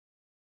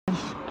Yes.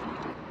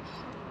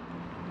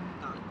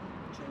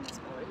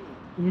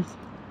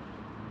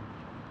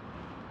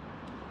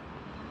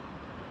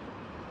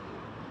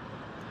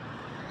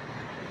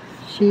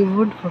 She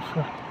would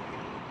prefer.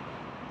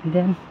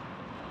 Then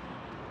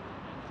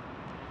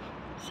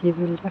she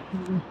will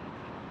definitely,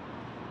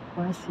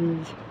 why she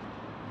is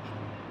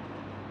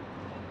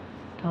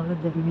taller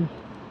than me.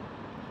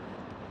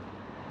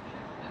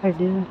 I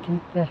didn't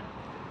think that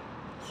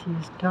she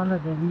is taller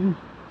than me.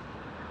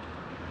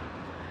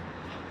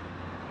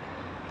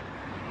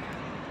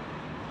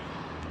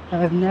 I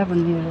have never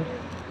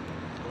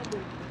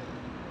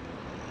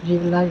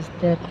realized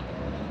that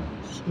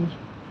she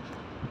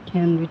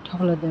can be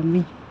taller than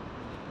me.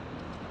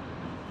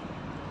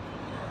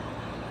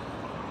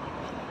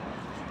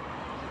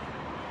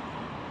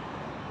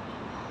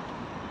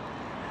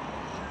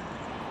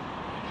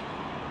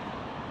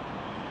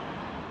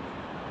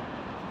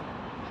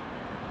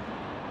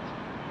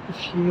 If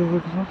she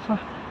would offer,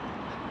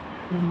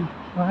 then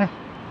why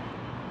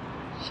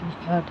she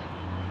had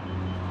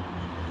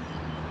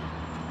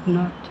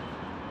not,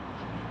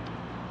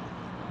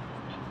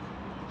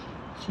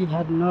 she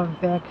had no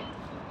bag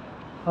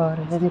or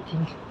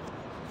anything,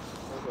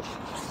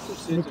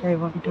 which I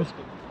want to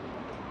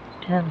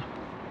tell.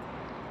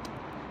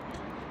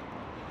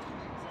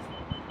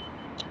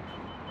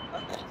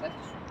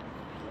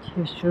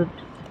 You should,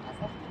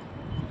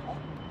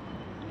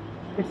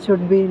 it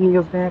should be in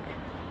your bag.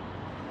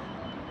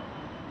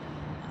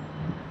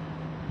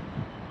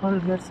 All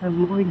girls are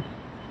moving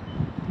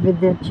with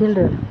their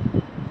children.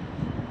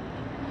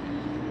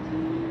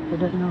 I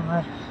don't know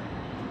why.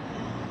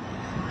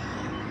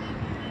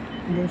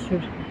 They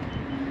should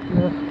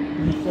go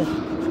with this.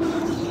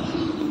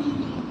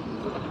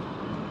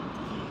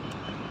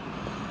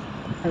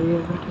 Are you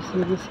able to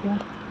see this here?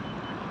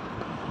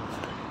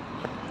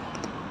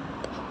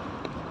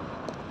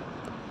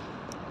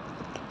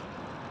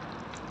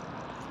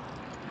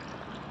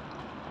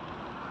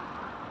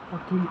 I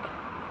think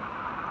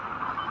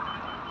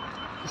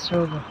it's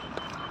over.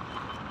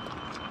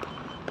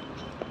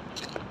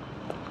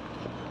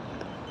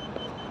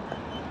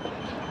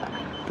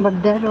 But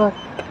that was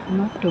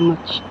not too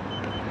much.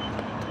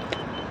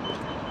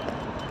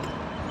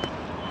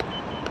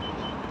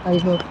 I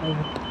hope.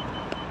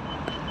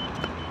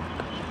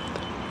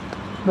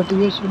 But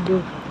you should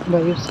do by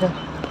yourself.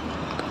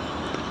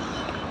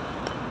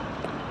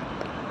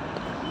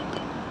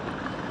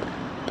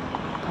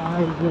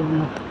 I will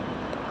not.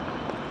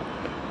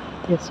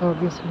 Yes,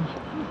 obviously.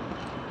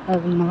 I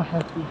will not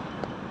help you.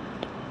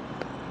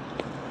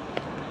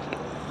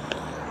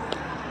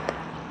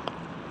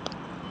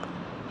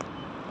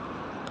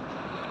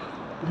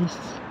 This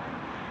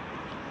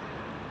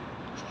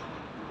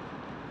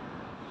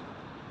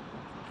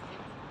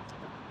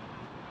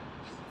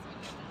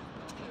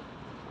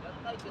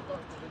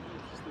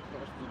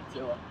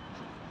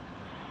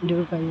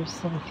do by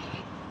yourself.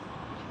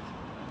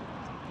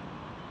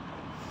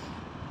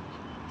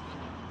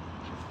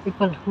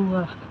 People who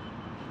are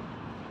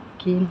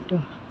keen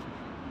to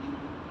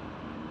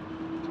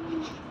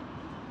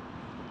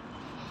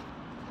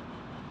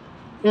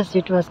yes,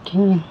 it was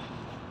keen.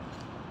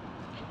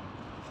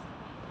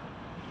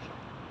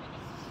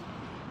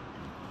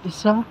 You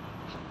saw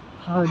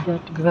how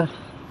that girl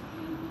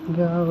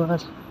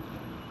was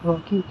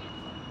walking.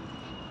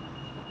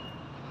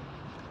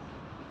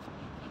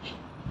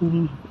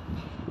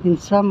 In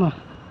summer,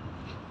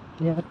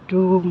 there are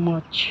too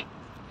much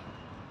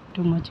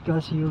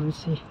girls you will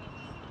see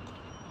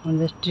on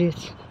the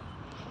streets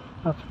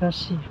of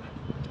Russia.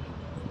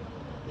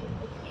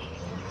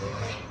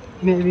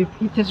 Maybe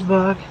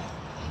Petersburg,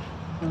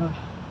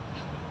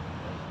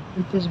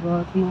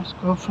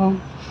 Moscow,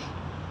 from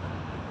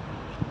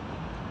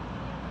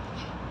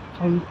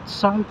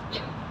south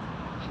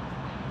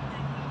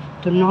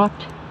to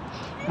north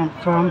and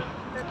from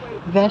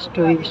west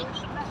to east,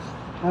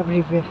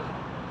 everywhere.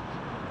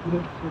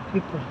 Beautiful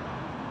people,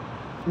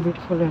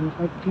 beautiful and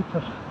white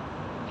people.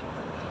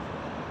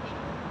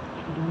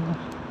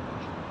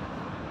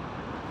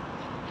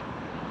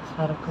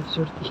 सारा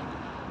खूबसूरती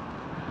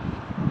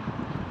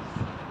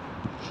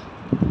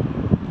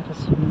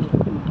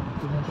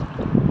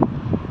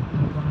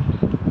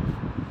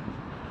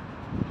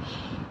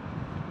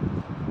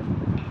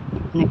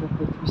अपने को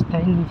कोई पूछता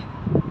ही नहीं.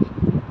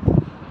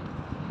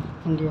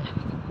 India,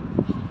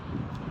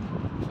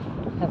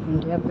 अब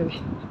India पे भी,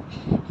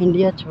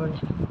 इंडिया छोड़े,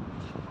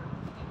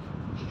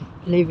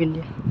 लीव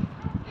इंडिया,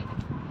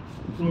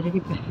 मेरे ही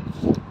पे.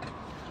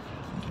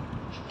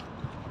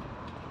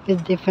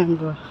 It's different,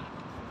 bro.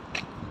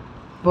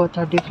 Both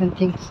are different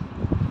things.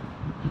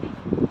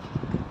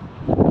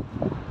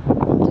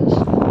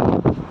 Just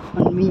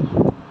on me.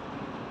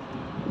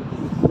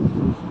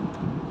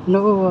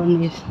 No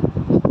one is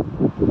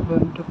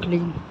going to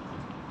clean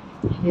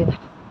here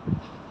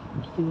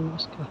in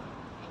Moscow.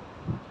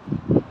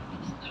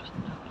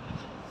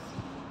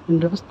 In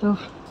Rostov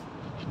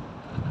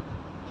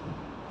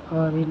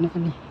or in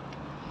any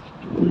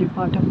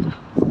part of the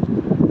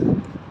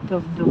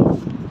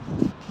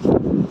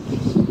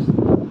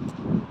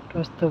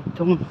Rostov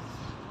Don.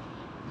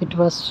 It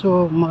was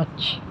so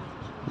much.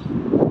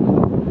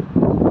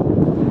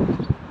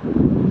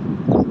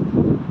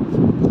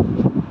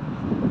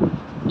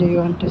 Do you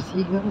want to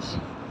see, guys?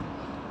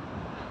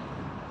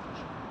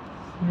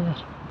 Yeah.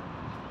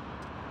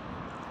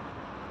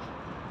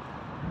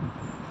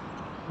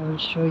 I will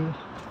show you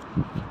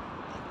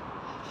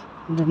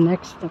in the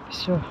next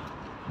episode.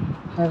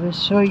 I will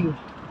show you.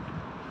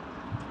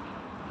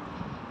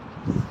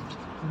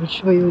 I will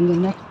show you in the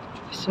next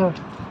episode.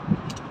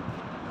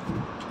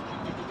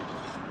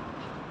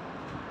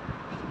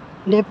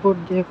 They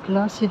put their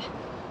glasses.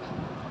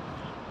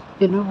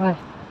 You know why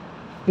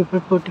people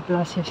put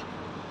glasses?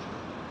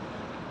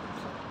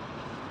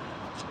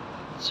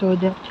 So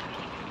that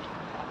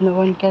no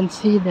one can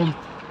see them.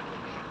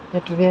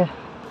 That where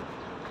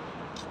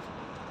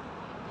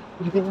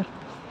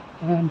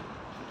and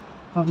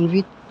on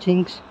which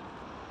things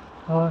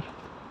or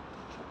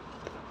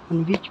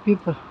on which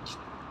people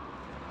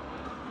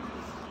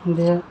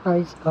their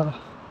eyes are.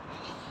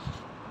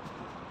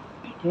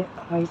 Their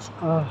eyes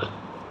are.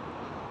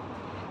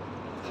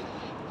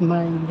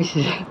 My English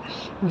is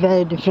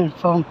very different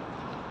from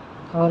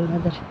all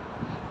other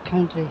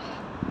countries.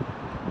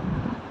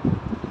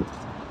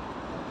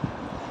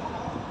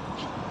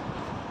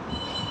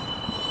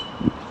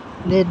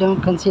 They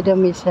don't consider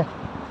myself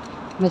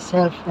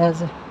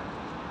as a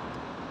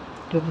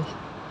tourist.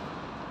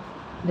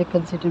 They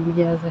consider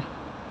me as a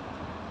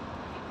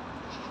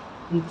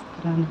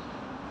Hindustani,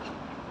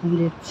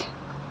 and it's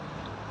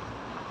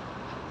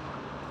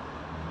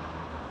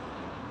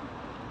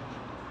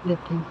they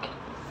think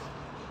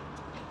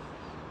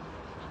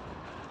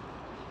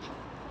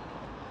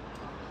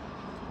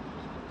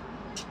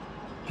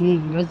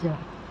वजह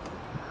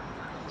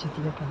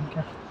चुतिया काम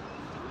का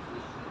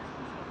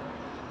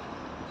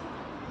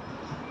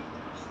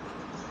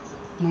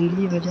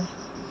नंगली वजह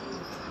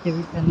ये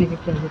भी करने की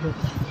क्या जरूरत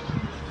है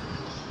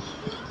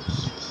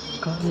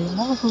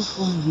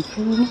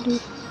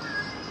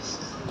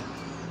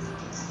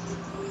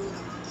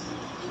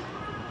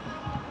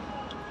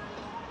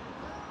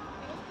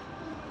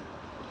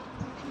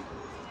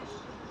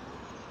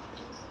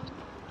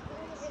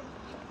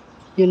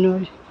you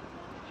know,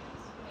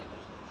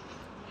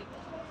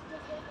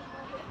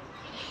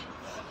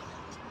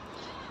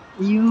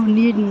 you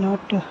need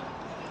not to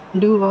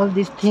do all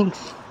these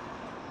things.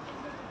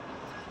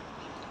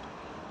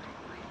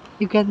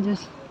 You can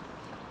just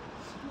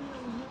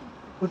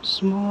put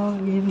small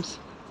games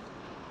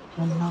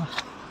and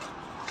not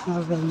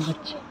very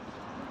much.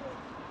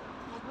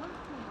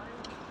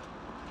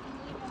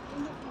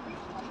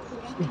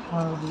 See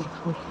how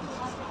beautiful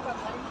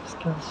this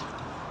goes.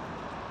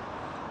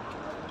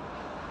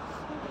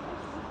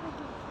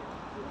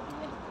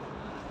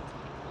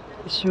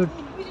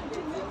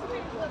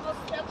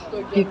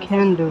 You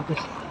can do this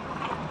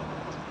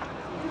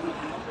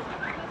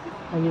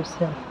by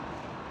yourself.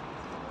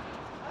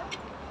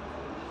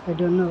 I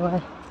don't know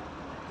why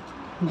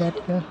that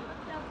girl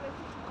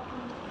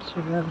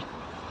should have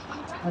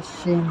the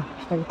same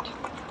height.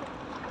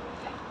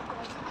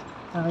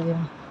 I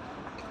am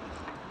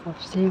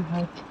of same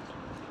height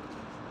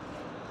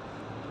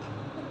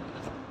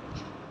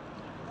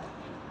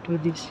to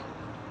this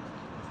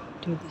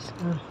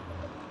girl.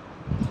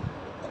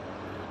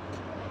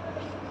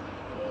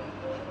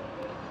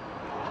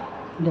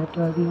 That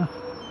was not.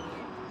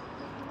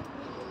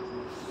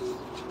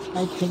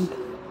 I think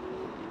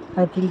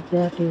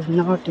that is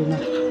not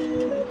enough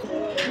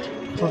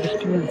for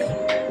students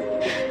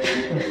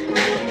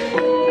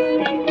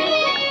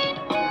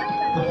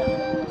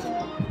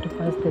to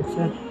pass the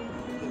exam.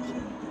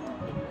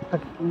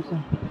 But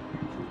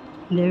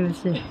they will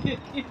say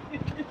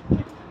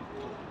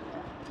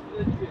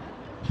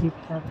you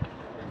have.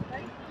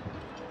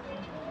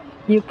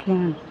 You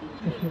can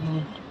if you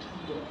want.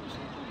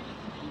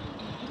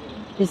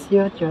 It's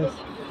your choice.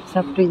 It's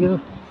up to you.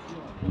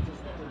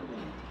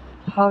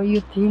 How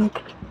you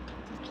think,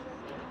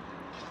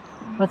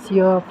 what's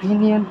your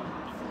opinion,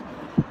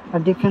 are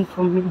different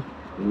from me.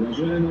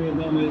 Уважаемые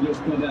дамы и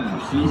господа,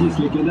 в связи с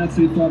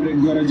ликвидацией фабрик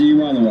в городе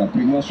Иваново,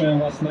 приглашаем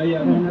вас на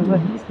ярмарку.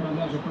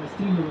 Распродажа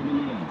постельного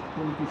белья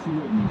только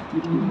сегодня.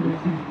 Скидка до 70%.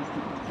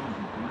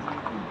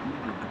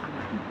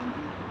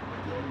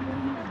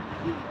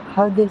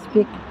 How they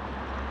speak,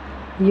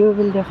 you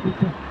will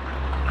definitely.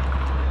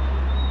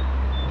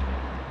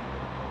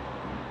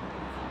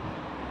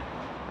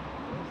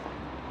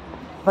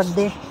 But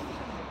they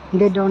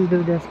don't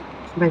do this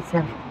by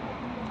self.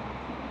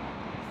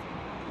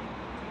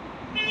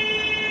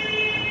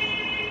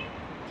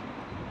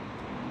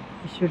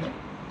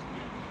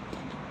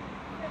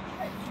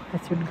 I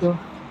should go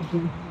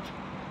again.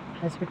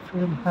 I should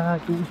film her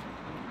again.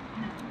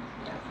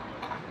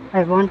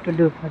 I want to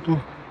do it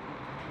again.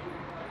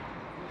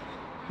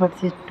 But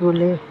it's too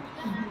late.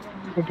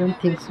 I don't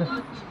think so.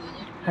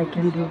 I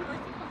can do it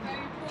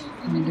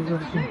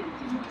again.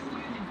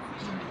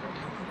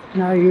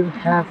 Now you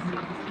have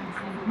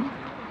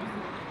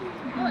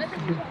to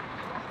do.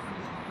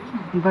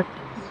 But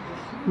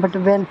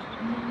when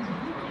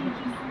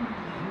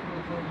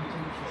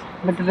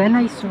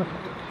I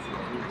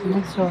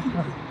Next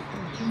offer.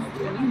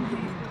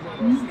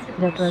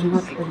 That was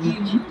not very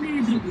much.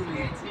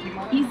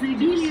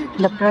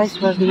 The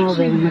price was not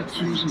very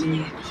much.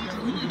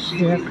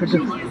 You have to do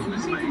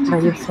by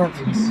yourself.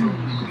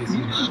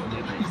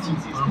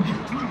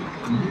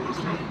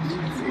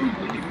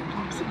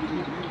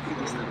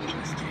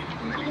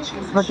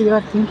 What you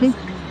are thinking?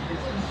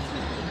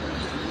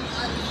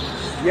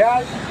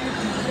 Yeah.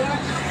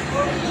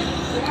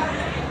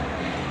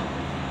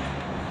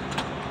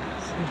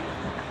 See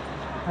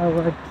how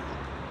wide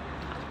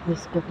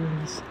this cabin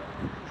is.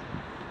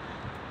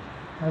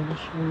 I will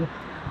show you.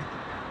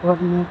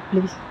 1 minute,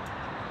 please.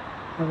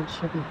 I will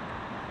show you.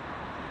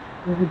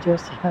 You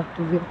just have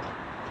to wait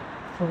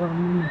for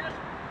 1 minute,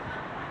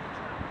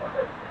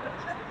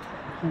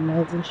 and I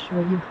will show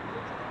you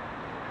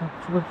a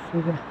full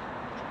figure.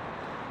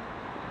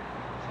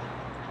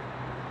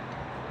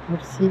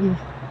 Let's see,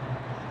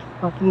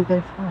 walking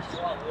very fast.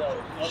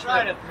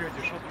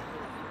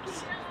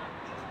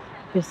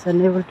 It's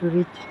unable to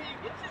reach.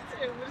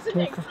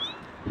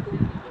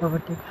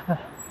 Overtake her.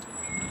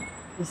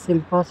 It's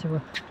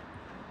impossible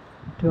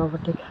to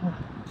overtake her.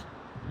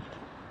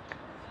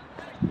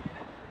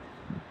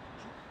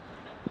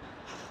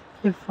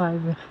 If I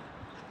will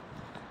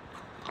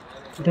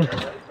do,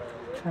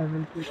 I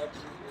will do it.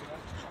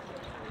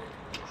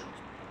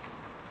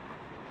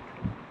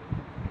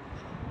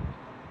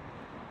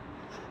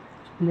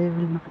 They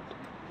will not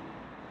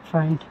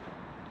find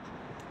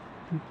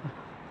people.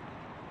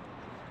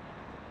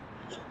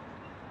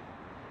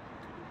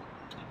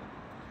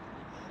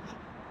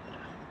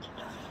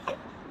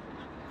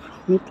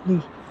 From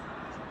Italy.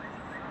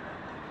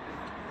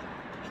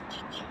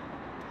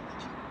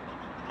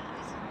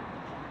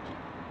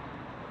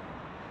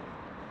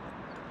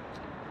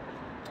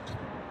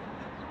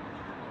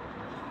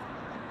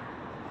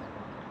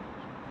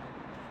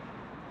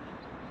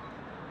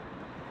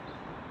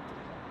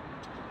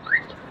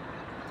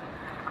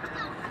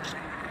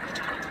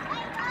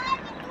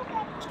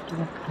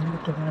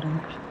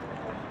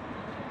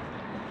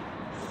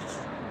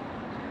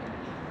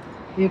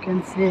 You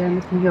can say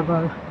anything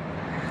about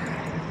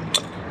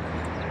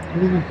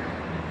me,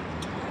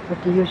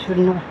 but you should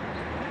not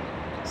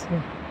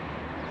say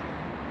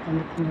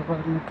anything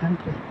about my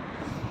country.